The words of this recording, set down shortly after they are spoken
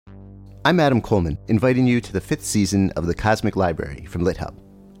I'm Adam Coleman, inviting you to the 5th season of the Cosmic Library from LitHub.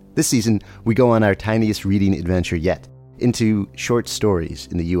 This season, we go on our tiniest reading adventure yet, into short stories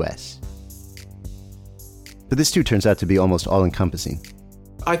in the US. But this too turns out to be almost all-encompassing.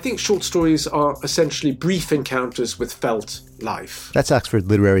 I think short stories are essentially brief encounters with felt life. That's Oxford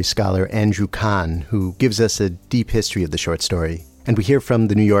literary scholar Andrew Kahn, who gives us a deep history of the short story. And we hear from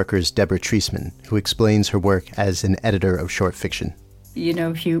The New Yorker's Deborah Treisman, who explains her work as an editor of short fiction. You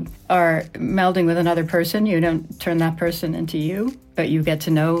know, if you are melding with another person, you don't turn that person into you, but you get to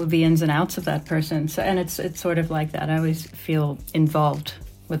know the ins and outs of that person. So, and it's sort of like that. I always feel involved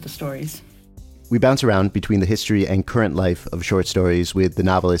with the stories. We bounce around between the history and current life of short stories with the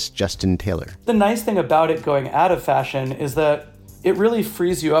novelist Justin Taylor. The nice thing about it going out of fashion is that it really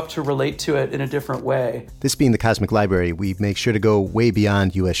frees you up to relate to it in a different way. This being the Cosmic Library, we make sure to go way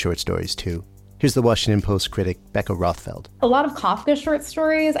beyond U.S. short stories, too. Here's the Washington Post critic, Becca Rothfeld. A lot of Kafka short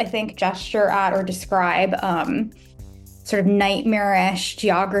stories, I think, gesture at or describe sort of nightmarish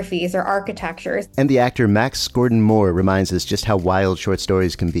geographies or architectures. And the actor Max Gordon Moore reminds us just how wild short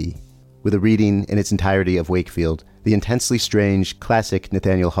stories can be, with a reading in its entirety of Wakefield, the intensely strange, classic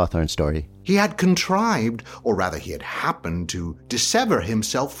Nathaniel Hawthorne story. He had contrived, or rather he had happened to dissever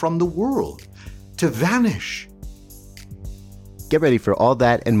himself from the world, to vanish. Get ready for all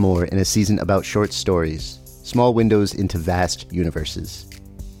that and more in a season about short stories, small windows into vast universes.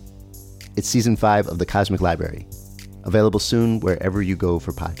 It's season 5 of the Cosmic Library, available soon wherever you go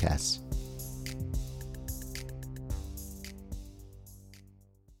for podcasts.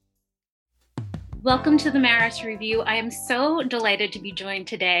 Welcome to the Maris Review. I am so delighted to be joined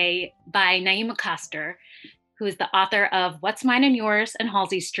today by Naima, who is the author of What's Mine and Yours and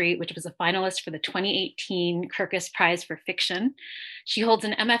Halsey Street, which was a finalist for the 2018 Kirkus Prize for Fiction. She holds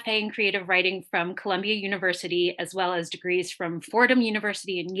an MFA in creative writing from Columbia University, as well as degrees from Fordham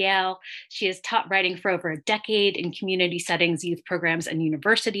University and Yale. She has taught writing for over a decade in community settings, youth programs, and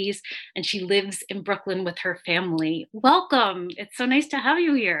universities, and she lives in Brooklyn with her family. Welcome. It's so nice to have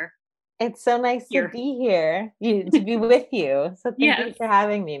you here. It's so nice to be here, to be with you. So thank you for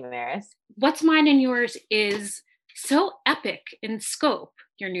having me, Maris. What's Mine and Yours is so epic in scope,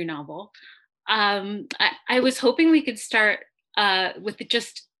 your new novel. I was hoping we could start with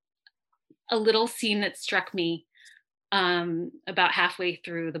just a little scene that struck me about halfway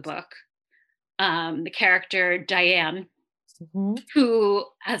through the book. The character Diane, who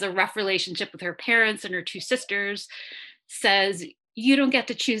has a rough relationship with her parents and her two sisters, says, "You don't get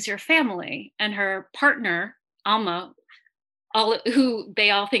to choose your family." And her partner, Alma, who they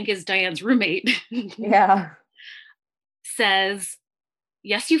all think is Diane's roommate, says,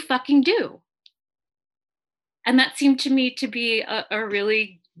 "Yes, you fucking do." And that seemed to me to be a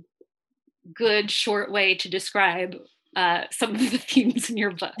really good short way to describe some of the themes in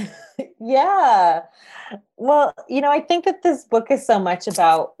your book. Yeah. Well, I think that this book is so much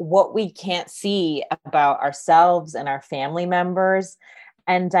about what we can't see about ourselves and our family members.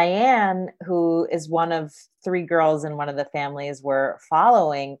 And Diane, who is one of 3 girls in one of the families we're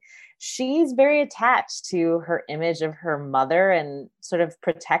following, she's very attached to her image of her mother and sort of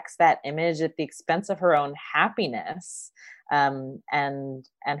protects that image at the expense of her own happiness and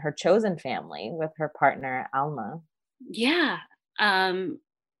her chosen family with her partner, Alma. Yeah. And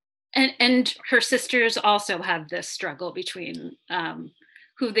her sisters also have this struggle between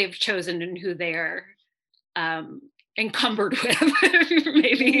who they've chosen and who they are encumbered with,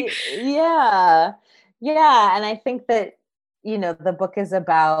 maybe. Yeah. And I think that, the book is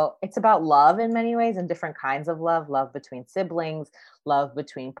about love in many ways, and different kinds of love between siblings, love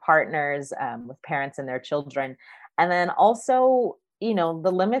between partners, with parents and their children. And then also,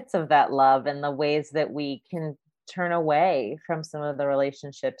 the limits of that love and the ways that we can turn away from some of the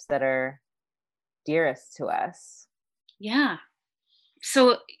relationships that are dearest to us. Yeah.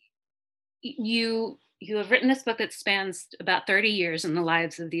 So you have written this book that spans about 30 years in the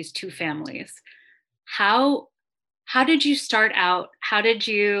lives of these 2 families. How did you start out? How did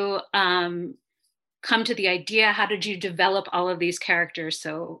you come to the idea? How did you develop all of these characters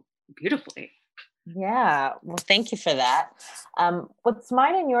so beautifully? Yeah, well, thank you for that. What's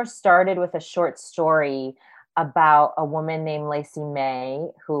Mine and Yours started with a short story about a woman named Lacey May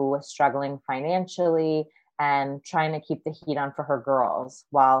who was struggling financially and trying to keep the heat on for her girls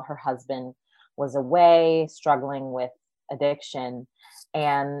while her husband was away struggling with addiction.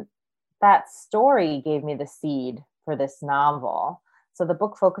 And that story gave me the seed for this novel. So the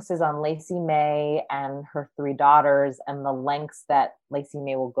book focuses on Lacey May and her 3 daughters and the lengths that Lacey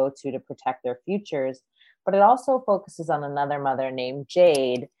May will go to protect their futures. But it also focuses on another mother named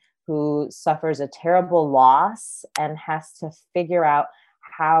Jade, who suffers a terrible loss and has to figure out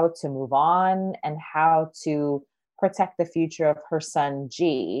how to move on and how to protect the future of her son,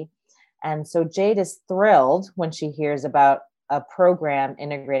 G. And so Jade is thrilled when she hears about a program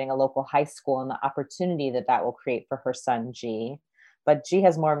integrating a local high school and the opportunity that that will create for her son, G. But G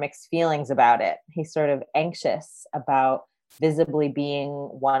has more mixed feelings about it. He's sort of anxious about visibly being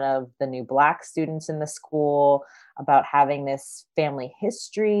one of the new Black students in the school, about having this family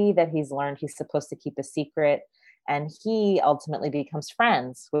history that he's learned he's supposed to keep a secret. And he ultimately becomes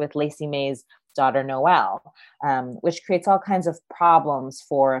friends with Lacey May's daughter, Noelle, which creates all kinds of problems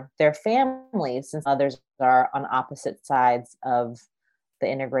for their families since others are on opposite sides of the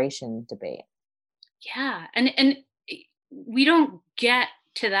integration debate. Yeah. And we don't get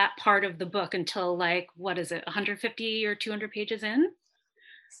to that part of the book until like, what is it, 150 or 200 pages in?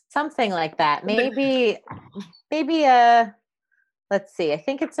 Something like that. Maybe let's see. I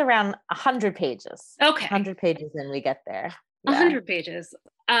think it's around 100 pages. Okay. 100 pages and we get there. Yeah. 100 pages.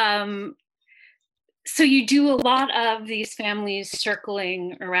 So you do a lot of these families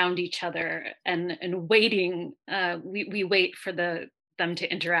circling around each other and waiting. We wait for them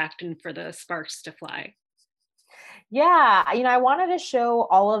to interact and for the sparks to fly. Yeah, I wanted to show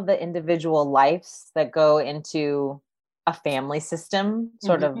all of the individual lives that go into a family system,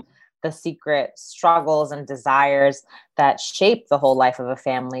 sort of the secret struggles and desires that shape the whole life of a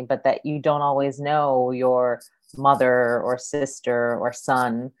family, but that you don't always know your mother or sister or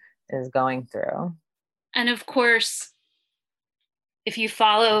son is going through. And of course, if you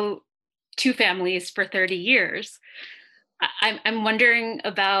follow two families for 30 years, I'm wondering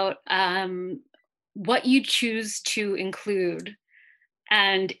about what you choose to include,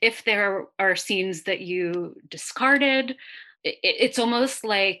 and if there are scenes that you discarded. It's almost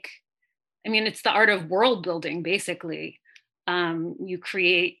like, it's the art of world building, basically. You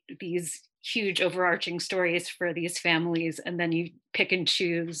create these huge overarching stories for these families, and then you pick and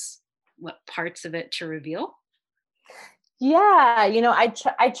choose what parts of it to reveal. Yeah,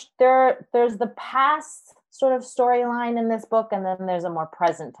 there's the past sort of storyline in this book, and then there's a more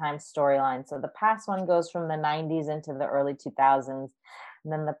present time storyline. So the past one goes from the 90s into the early 2000s,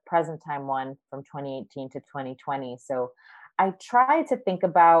 and then the present time one from 2018 to 2020. So I try to think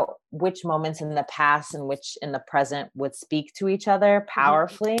about which moments in the past and which in the present would speak to each other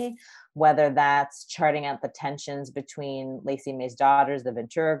powerfully, whether that's charting out the tensions between Lacey May's daughters, the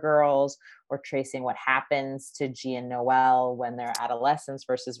Ventura girls, or tracing what happens to G and Noelle when they're adolescents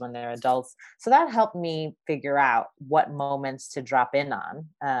versus when they're adults. So that helped me figure out what moments to drop in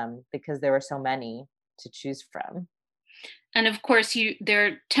on, because there were so many to choose from. And of course,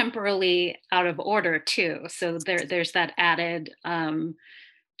 they're temporally out of order too. So there's that added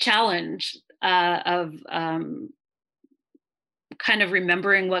challenge of kind of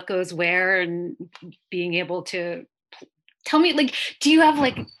remembering what goes where and being able to tell me, like, do you have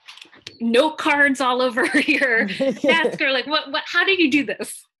like note cards all over your desk, or like what? How did you do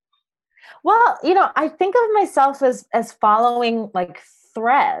this? Well, I think of myself as following like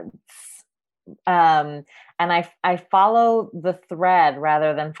threads. And I follow the thread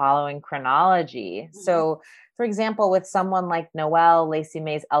rather than following chronology. So, for example, with someone like Noelle, Lacey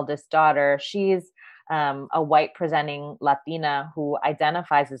May's eldest daughter, she's a white presenting Latina who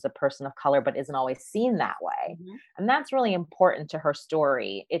identifies as a person of color, but isn't always seen that way. And that's really important to her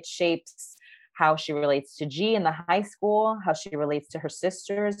story. It shapes how she relates to G in the high school, how she relates to her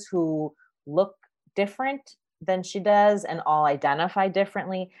sisters who look different than she does and all identify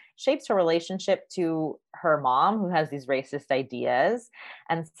differently, shapes her relationship to her mom, who has these racist ideas.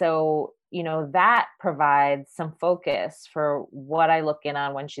 And so, that provides some focus for what I look in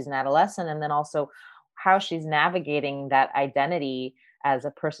on when she's an adolescent, and then also how she's navigating that identity as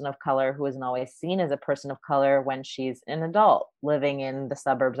a person of color who isn't always seen as a person of color when she's an adult living in the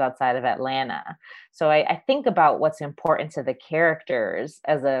suburbs outside of Atlanta. So I think about what's important to the characters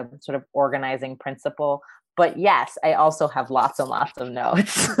as a sort of organizing principle. But yes, I also have lots and lots of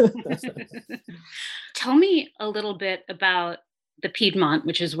notes. Tell me a little bit about the Piedmont,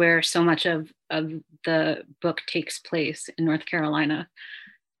 which is where so much of the book takes place in North Carolina,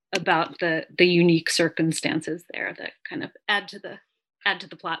 about the unique circumstances there that kind of add to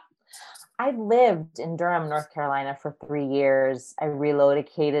the plot. I lived in Durham, North Carolina for 3 years. I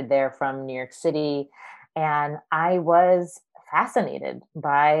relocated there from New York City, and I was fascinated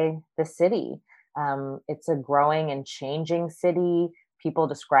by the city. It's a growing and changing city. People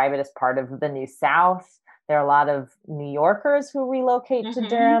describe it as part of the New South. There are a lot of New Yorkers who relocate to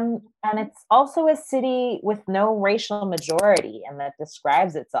Durham, and it's also a city with no racial majority, and that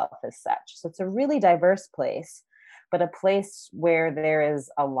describes itself as such. So it's a really diverse place, but a place where there is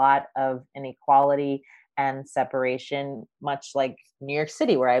a lot of inequality and separation, much like New York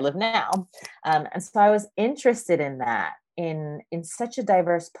City, where I live now. And so I was interested in that, in such a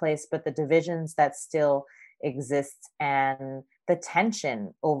diverse place, but the divisions that still exist and the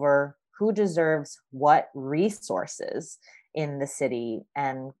tension over who deserves what resources in the city,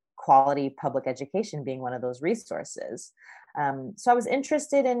 and quality public education being one of those resources. So I was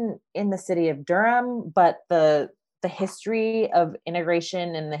interested in the city of Durham, but the history of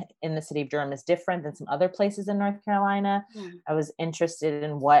integration in the city of Durham is different than some other places in North Carolina. I was interested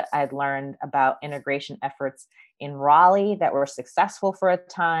in what I'd learned about integration efforts in Raleigh that were successful for a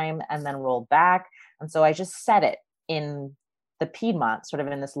time and then rolled back. And so I just set it in the Piedmont, sort of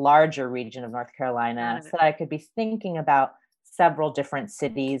in this larger region of North Carolina, so that I could be thinking about several different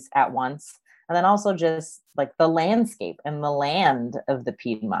cities at once. And then also just like the landscape and the land of the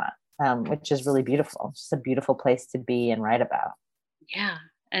Piedmont, which is really beautiful. It's just a beautiful place to be and write about. Yeah.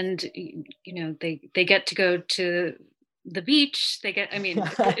 And, they get to go to the beach.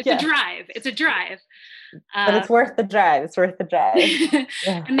 It's Yeah. a drive. It's a drive. But it's worth the drive. It's worth the drive.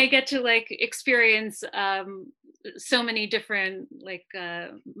 Yeah. And they get to experience so many different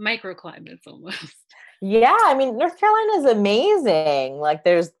microclimates almost. Yeah, North Carolina is amazing. Like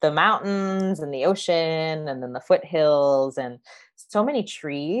there's the mountains and the ocean and then the foothills and so many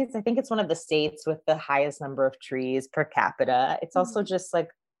trees. I think it's one of the states with the highest number of trees per capita. It's also just like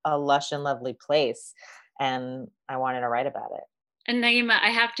a lush and lovely place. And I wanted to write about it. And Naima,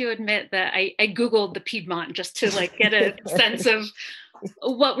 I have to admit that I Googled the Piedmont just to get a sense of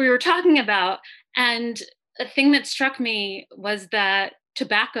what we were talking about. And a thing that struck me was that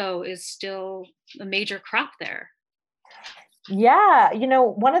tobacco is still a major crop there. Yeah.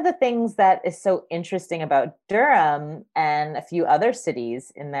 One of the things that is so interesting about Durham and a few other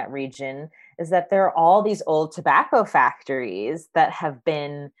cities in that region is that there are all these old tobacco factories that have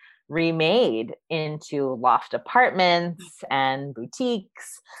been remade into loft apartments and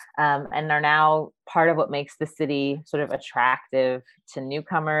boutiques, and are now part of what makes the city sort of attractive to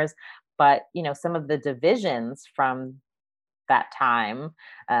newcomers. But, some of the divisions from that time,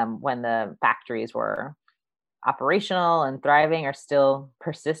 when the factories were operational and thriving, are still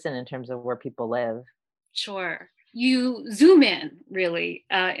persistent in terms of where people live. Sure. You zoom in really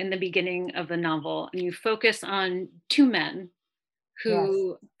in the beginning of the novel, and you focus on two men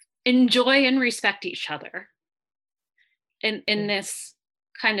who enjoy and respect each other in this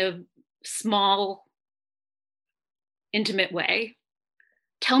kind of small, intimate way.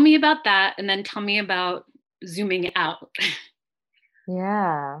 Tell me about that, and then tell me about zooming out.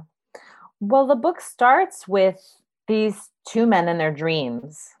 Yeah. Well, the book starts with these two men and their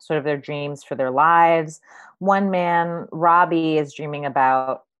dreams, sort of their dreams for their lives. One man, Robbie, is dreaming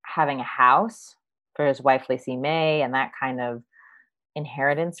about having a house for his wife, Lacey May, and that kind of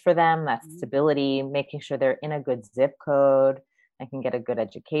inheritance for them, that stability, making sure they're in a good zip code and can get a good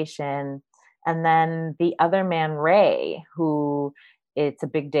education. And then the other man, Ray, who it's a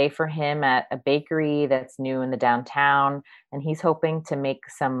big day for him at a bakery that's new in the downtown, and he's hoping to make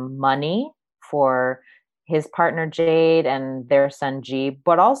some money for his partner Jade and their son G,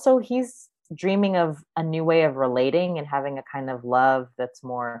 but also he's dreaming of a new way of relating and having a kind of love that's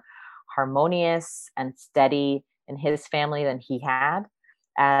more harmonious and steady in his family than he had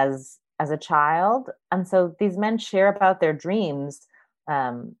as a child. And so these men share about their dreams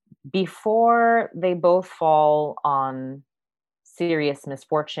before they both fall on serious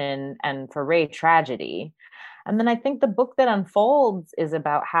misfortune, and for Ray, tragedy. And then I think the book that unfolds is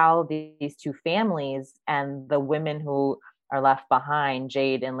about how these two families and the women who are left behind,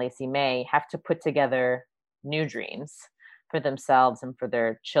 Jade and Lacey May, have to put together new dreams for themselves and for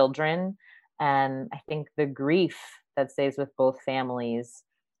their children. And I think the grief that stays with both families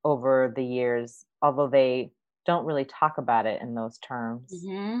over the years, although they don't really talk about it in those terms.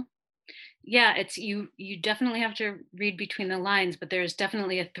 Mm-hmm. Yeah, it's you definitely have to read between the lines, but there's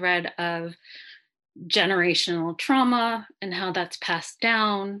definitely a thread of generational trauma and how that's passed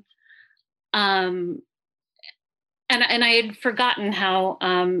down. And I had forgotten how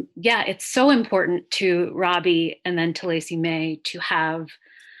it's so important to Robbie and then to Lacey May to have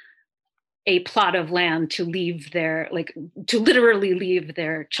a plot of land to leave their, to literally leave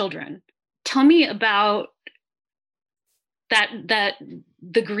their children. Tell me about that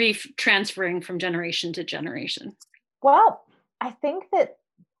the grief transferring from generation to generation. Well, I think that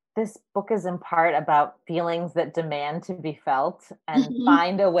this book is in part about feelings that demand to be felt and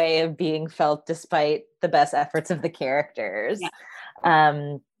find a way of being felt despite the best efforts of the characters.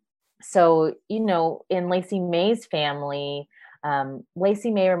 Yeah. So, in Lacey May's family,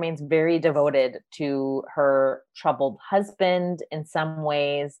 Lacey May remains very devoted to her troubled husband in some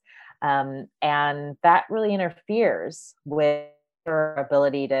ways, And that really interferes with her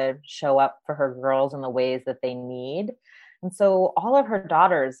ability to show up for her girls in the ways that they need. And so all of her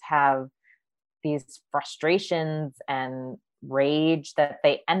daughters have these frustrations and rage that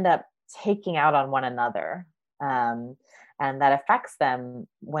they end up taking out on one another. And that affects them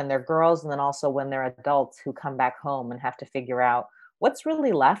when they're girls, and then also when they're adults who come back home and have to figure out what's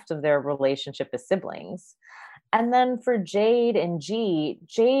really left of their relationship as siblings. And then for Jade and G,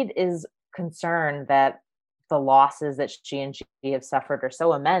 Jade is concerned that the losses that she and G have suffered are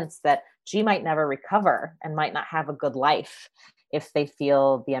so immense that G might never recover and might not have a good life if they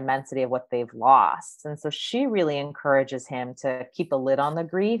feel the immensity of what they've lost. And so she really encourages him to keep a lid on the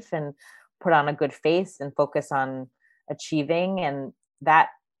grief and put on a good face and focus on achieving. And that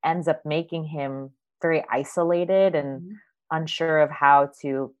ends up making him very isolated and unsure of how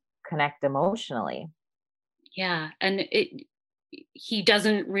to connect emotionally. Yeah. And he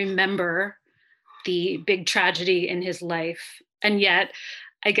doesn't remember the big tragedy in his life. And yet,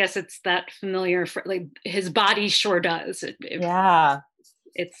 I guess it's that familiar, like his body sure does. Yeah.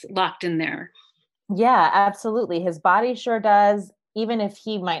 It's locked in there. Yeah, absolutely. His body sure does, even if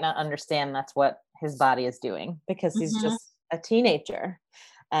he might not understand that's what his body is doing, because he's just a teenager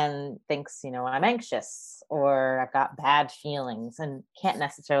and thinks, I'm anxious or I've got bad feelings, and can't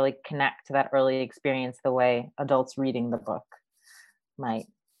necessarily connect to that early experience the way adults reading the book might.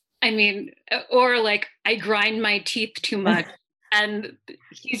 I mean, or like, I grind my teeth too much. And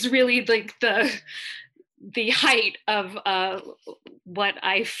he's really like the height of what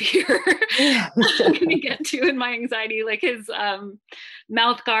I fear I'm going to get to in my anxiety. Like his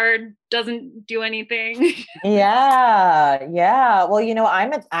mouth guard doesn't do anything. Yeah. Well,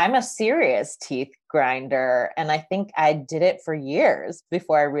 I'm a serious teeth grinder, and I think I did it for years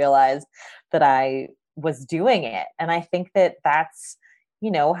before I realized that I was doing it. And I think that that's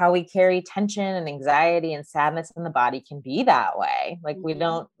how we carry tension and anxiety and sadness in the body can be that way. Like we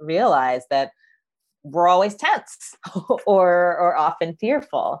don't realize that we're always tense or often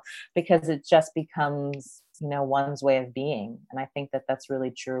fearful, because it just becomes, one's way of being. And I think that that's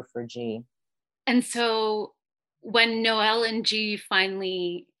really true for G. And so when Noelle and G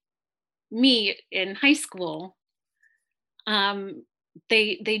finally meet in high school,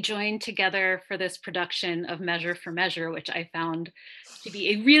 they joined together for this production of Measure for Measure, which I found to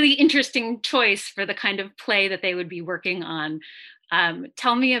be a really interesting choice for the kind of play that they would be working on.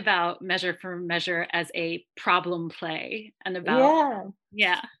 Tell me about Measure for Measure as a problem play and about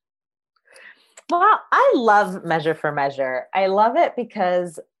yeah. Well, I love Measure for Measure. I love it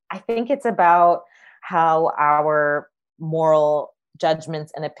because I think it's about how our moral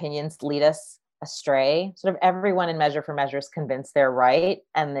judgments and opinions lead us astray. Sort of everyone in Measure for Measure is convinced they're right,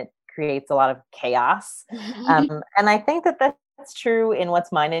 and it creates a lot of chaos. And I think that that's true in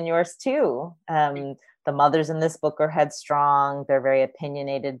What's Mine and Yours too. The mothers in this book are headstrong. They're very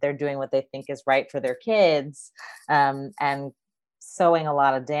opinionated. They're doing what they think is right for their kids, and sowing a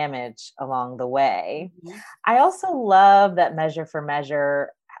lot of damage along the way. I also love that Measure for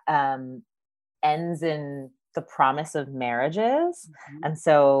Measure ends in the promise of marriages. And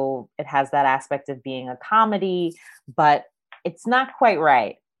so it has that aspect of being a comedy, but it's not quite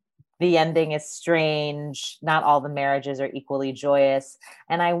right. The ending is strange. Not all the marriages are equally joyous.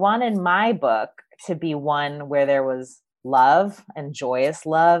 And I wanted my book to be one where there was love and joyous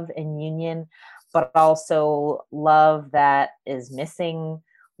love and union, but also love that is missing,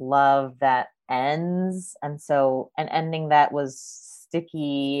 love that ends. And so an ending that was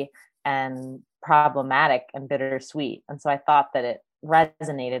sticky and problematic and bittersweet. And so I thought that it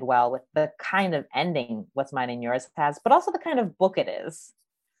resonated well with the kind of ending What's Mine and Yours has, but also the kind of book it is.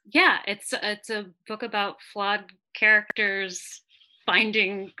 Yeah, it's a book about flawed characters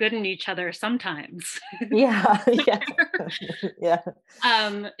finding good in each other sometimes. Yeah.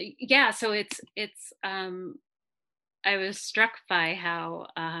 So it's I was struck by how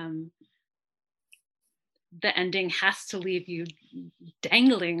the ending has to leave you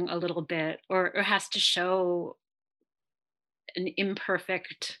dangling a little bit, or has to show an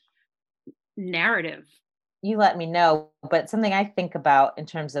imperfect narrative. You let me know, but something I think about in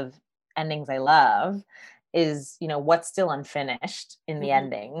terms of endings I love is, what's still unfinished in the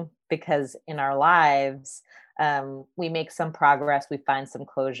ending, because in our lives, we make some progress, we find some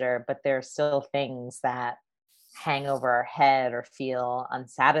closure, but there are still things that hang over our head or feel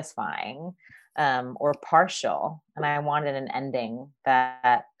unsatisfying, or partial. And I wanted an ending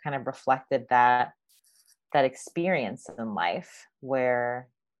that kind of reflected that experience in life, where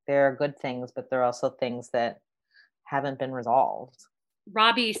there are good things, but there are also things that haven't been resolved.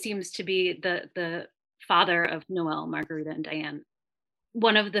 Robbie seems to be the father of Noelle, Margarita, and Diane.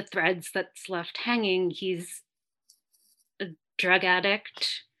 one of the threads that's left hanging. He's a drug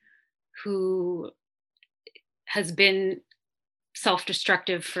addict who has been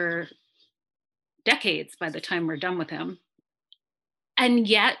self-destructive for decades by the time we're done with him. And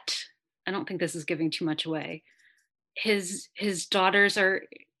yet, I don't think this is giving too much away. His daughters are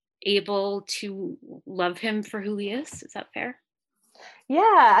able to love him for who he is. Is that fair?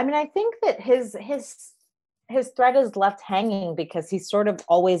 Yeah, I mean, I think that his thread is left hanging because he's sort of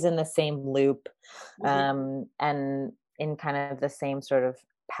always in the same loop, and in kind of the same sort of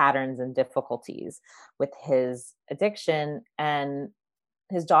patterns and difficulties with his addiction. And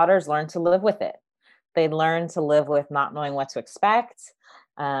his daughters learn to live with it. They learn to live with not knowing what to expect.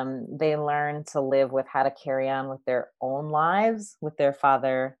 They learn to live with how to carry on with their own lives, with their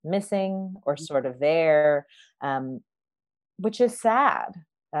father missing or sort of there, which is sad,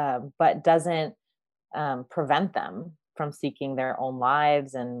 but doesn't prevent them from seeking their own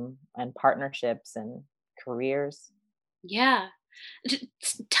lives and partnerships and careers. Yeah.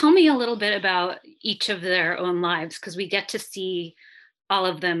 Tell me a little bit about each of their own lives, because we get to see all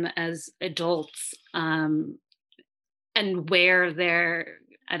of them as adults, and where their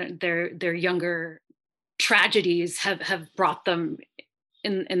younger tragedies have brought them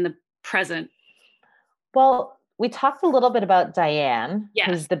in the present. Well, we talked a little bit about Diane, Yes.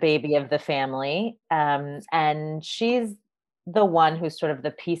 who's the baby of the family. And she's the one who's sort of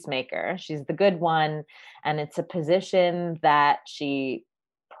the peacemaker. She's the good one. And it's a position that she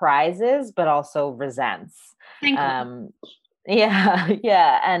prizes, but also resents. Thankful. Yeah,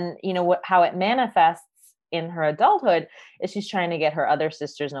 yeah. And how it manifests in her adulthood is she's trying to get her other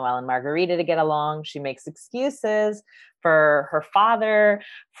sisters, Noelle and Margarita, to get along. She makes excuses for her father,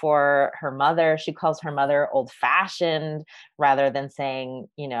 for her mother. She calls her mother old-fashioned rather than saying,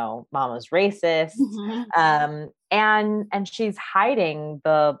 Mama's racist. And she's hiding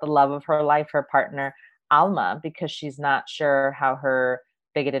the love of her life, her partner, Alma, because she's not sure how her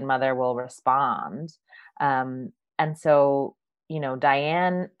bigoted mother will respond. And so,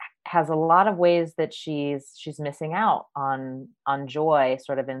 Diane has a lot of ways that she's missing out on joy,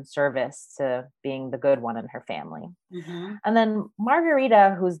 sort of in service to being the good one in her family. And then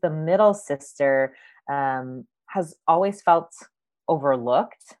Margarita, who's the middle sister, has always felt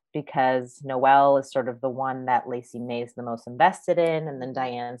overlooked because Noelle is sort of the one that Lacey May's the most invested in, and then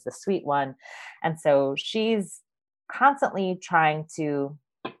Diane's the sweet one. And so she's constantly trying to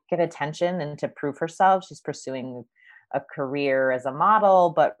get attention and to prove herself. She's pursuing a career as a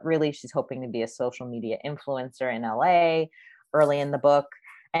model, but really she's hoping to be a social media influencer in LA early in the book.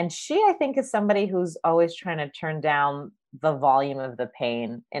 And she, I think, is somebody who's always trying to turn down the volume of the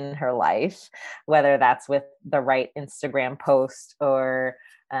pain in her life, whether that's with the right Instagram post or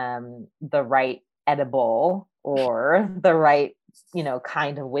the right edible or the right,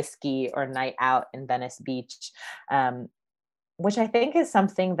 kind of whiskey or night out in Venice Beach, which I think is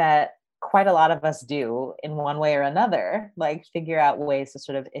something that quite a lot of us do in one way or another, like figure out ways to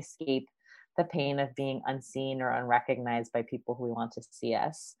sort of escape the pain of being unseen or unrecognized by people who want to see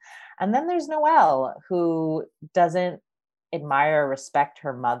us. And then there's Noelle, who doesn't admire or respect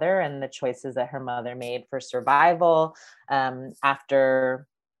her mother and the choices that her mother made for survival after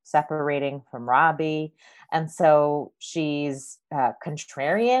separating from Robbie. And so she's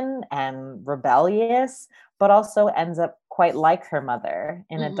contrarian and rebellious, but also ends up quite like her mother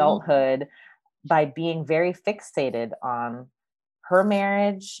in adulthood by being very fixated on her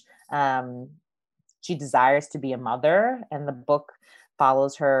marriage. She desires to be a mother, and the book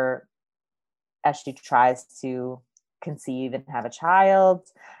follows her as she tries to conceive and have a child.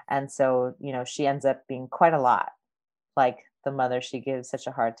 And so, she ends up being quite a lot like the mother she gives such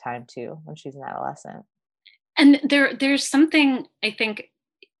a hard time to when she's an adolescent. And there's something, I think,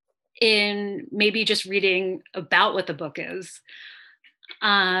 in maybe just reading about what the book is,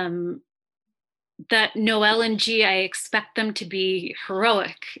 that Noelle and G, I expect them to be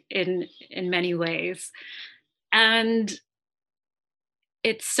heroic in many ways. And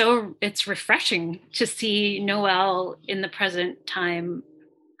it's refreshing to see Noelle in the present time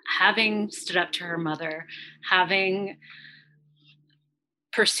having stood up to her mother, having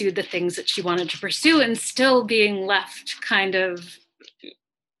pursued the things that she wanted to pursue, and still being left kind of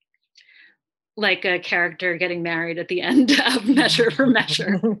like a character getting married at the end of Measure for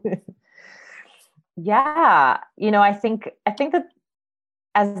Measure. Yeah. I think that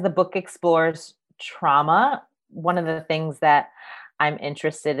as the book explores trauma, one of the things that I'm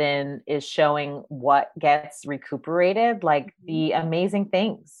interested in is showing what gets recuperated, like the amazing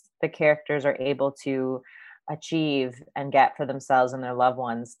things the characters are able to achieve and get for themselves and their loved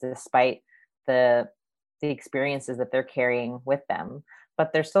ones, despite the experiences that they're carrying with them.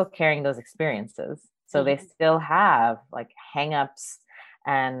 but they're still carrying those experiences. So they still have like hangups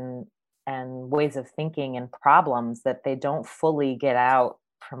and ways of thinking and problems that they don't fully get out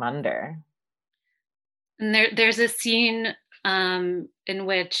from under. And there's a scene in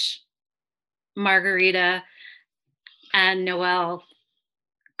which Margarita and Noelle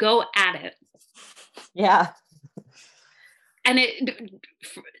go at it. Yeah. And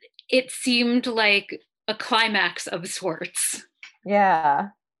it seemed like a climax of sorts. Yeah.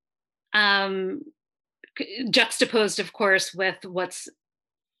 Juxtaposed, of course, with what's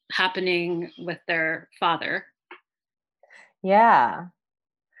happening with their father. Yeah.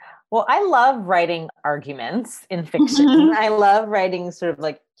 Well, I love writing arguments in fiction. I love writing sort of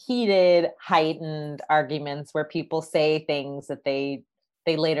like heated, heightened arguments where people say things that they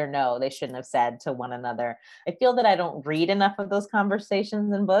later know they shouldn't have said to one another. I feel that I don't read enough of those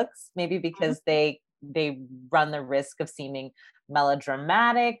conversations in books, maybe because they run the risk of seeming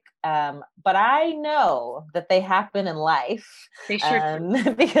melodramatic. But I know that they happen in life. They sure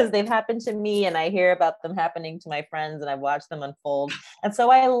do. Because they've happened to me, and I hear about them happening to my friends, and I've watched them unfold. And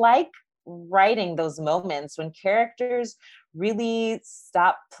so I like writing those moments when characters really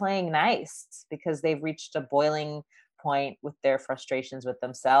stop playing nice because they've reached a boiling point with their frustrations with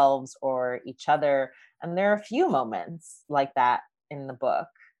themselves or each other. And there are a few moments like that in the book.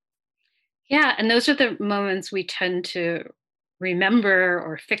 Yeah, and those are the moments we tend to remember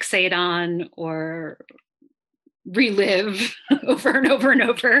or fixate on or relive over and over and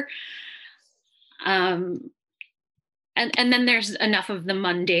over. And then there's enough of the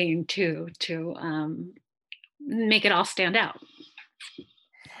mundane too to make it all stand out.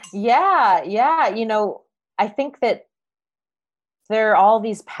 Yeah. I think that there are all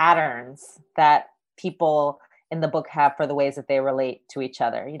these patterns that people in the book have for the ways that they relate to each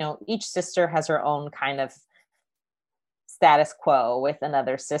other. Each sister has her own kind of status quo with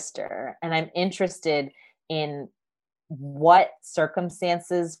another sister. And I'm interested in what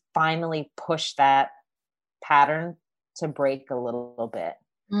circumstances finally push that pattern to break a little bit.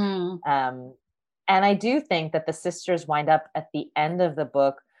 And I do think that the sisters wind up at the end of the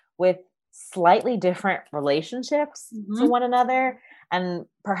book with slightly different relationships to one another and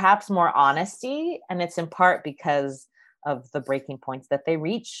perhaps more honesty. And it's in part because of the breaking points that they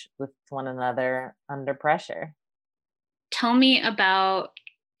reach with one another under pressure. Tell me about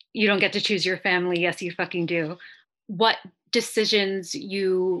You Don't Get to Choose Your Family. Yes, you fucking do. What decisions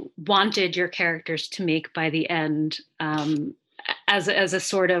you wanted your characters to make by the end, as a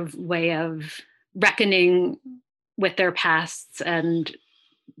sort of way of reckoning with their pasts and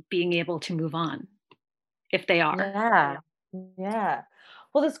being able to move on, if they are. Yeah.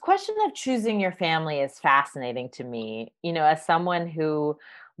 Well, this question of choosing your family is fascinating to me. As someone who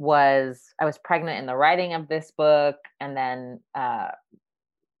I was pregnant in the writing of this book, and then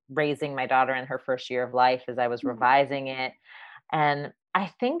raising my daughter in her first year of life as I was revising it. And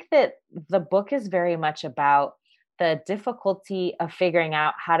I think that the book is very much about the difficulty of figuring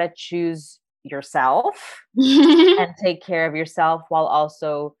out how to choose yourself and take care of yourself while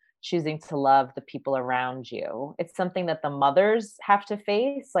also choosing to love the people around you. It's something that the mothers have to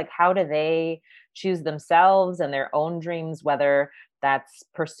face. Like, how do they choose themselves and their own dreams, whether that's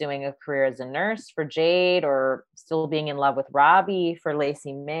pursuing a career as a nurse for Jade or still being in love with Robbie for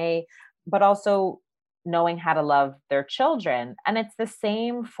Lacey May, but also knowing how to love their children. And it's the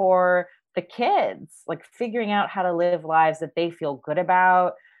same for the kids, like figuring out how to live lives that they feel good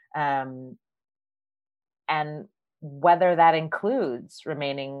about. And whether that includes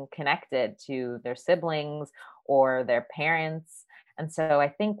remaining connected to their siblings or their parents. And so I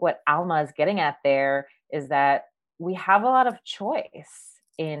think what Alma is getting at there is that we have a lot of choice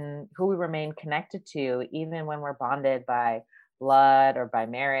in who we remain connected to, even when we're bonded by blood or by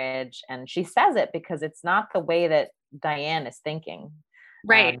marriage. And she says it because it's not the way that Diane is thinking.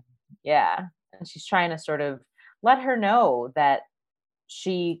 Right. Yeah. And she's trying to sort of let her know that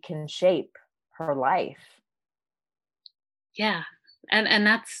she can shape her life. Yeah. And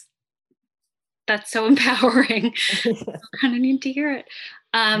that's so empowering. I kind of need to hear it.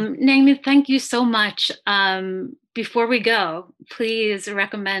 Naima, thank you so much. Before we go, please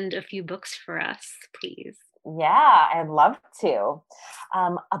recommend a few books for us, please. Yeah, I'd love to.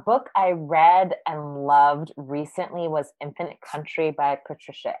 A book I read and loved recently was Infinite Country by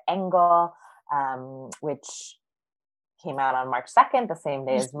Patricia Engel, which came out on March 2nd, the same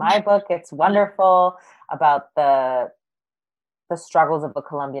day as my book. It's wonderful, about the struggles of a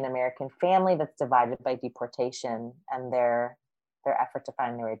Colombian American family that's divided by deportation and their effort to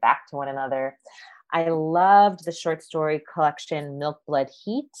find their way back to one another. I loved the short story collection Milk, Blood,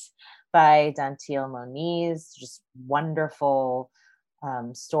 Heat by Dantiel Moniz. Just wonderful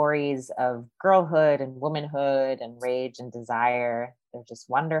stories of girlhood and womanhood and rage and desire. They're just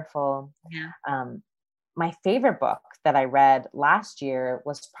wonderful. Yeah. My favorite book that I read last year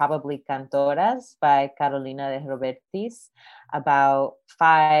was probably Cantoras by Carolina de Robertis, about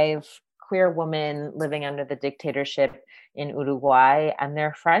 5 queer women living under the dictatorship in Uruguay and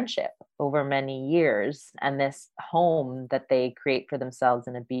their friendship over many years, and this home that they create for themselves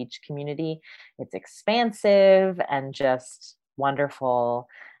in a beach community. It's expansive and just wonderful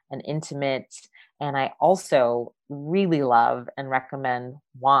and intimate. And I also really love and recommend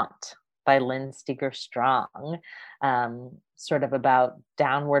Want by Lynn Steger Strong, sort of about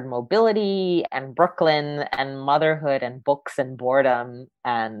downward mobility and Brooklyn and motherhood and books and boredom.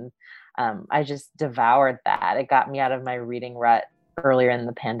 And I just devoured that. It got me out of my reading rut earlier in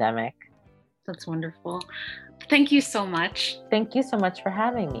the pandemic. That's wonderful. Thank you so much. Thank you so much for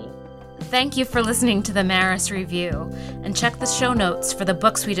having me. Thank you for listening to the Maris Review, and check the show notes for the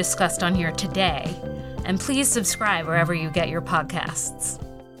books we discussed on here today. And please subscribe wherever you get your podcasts.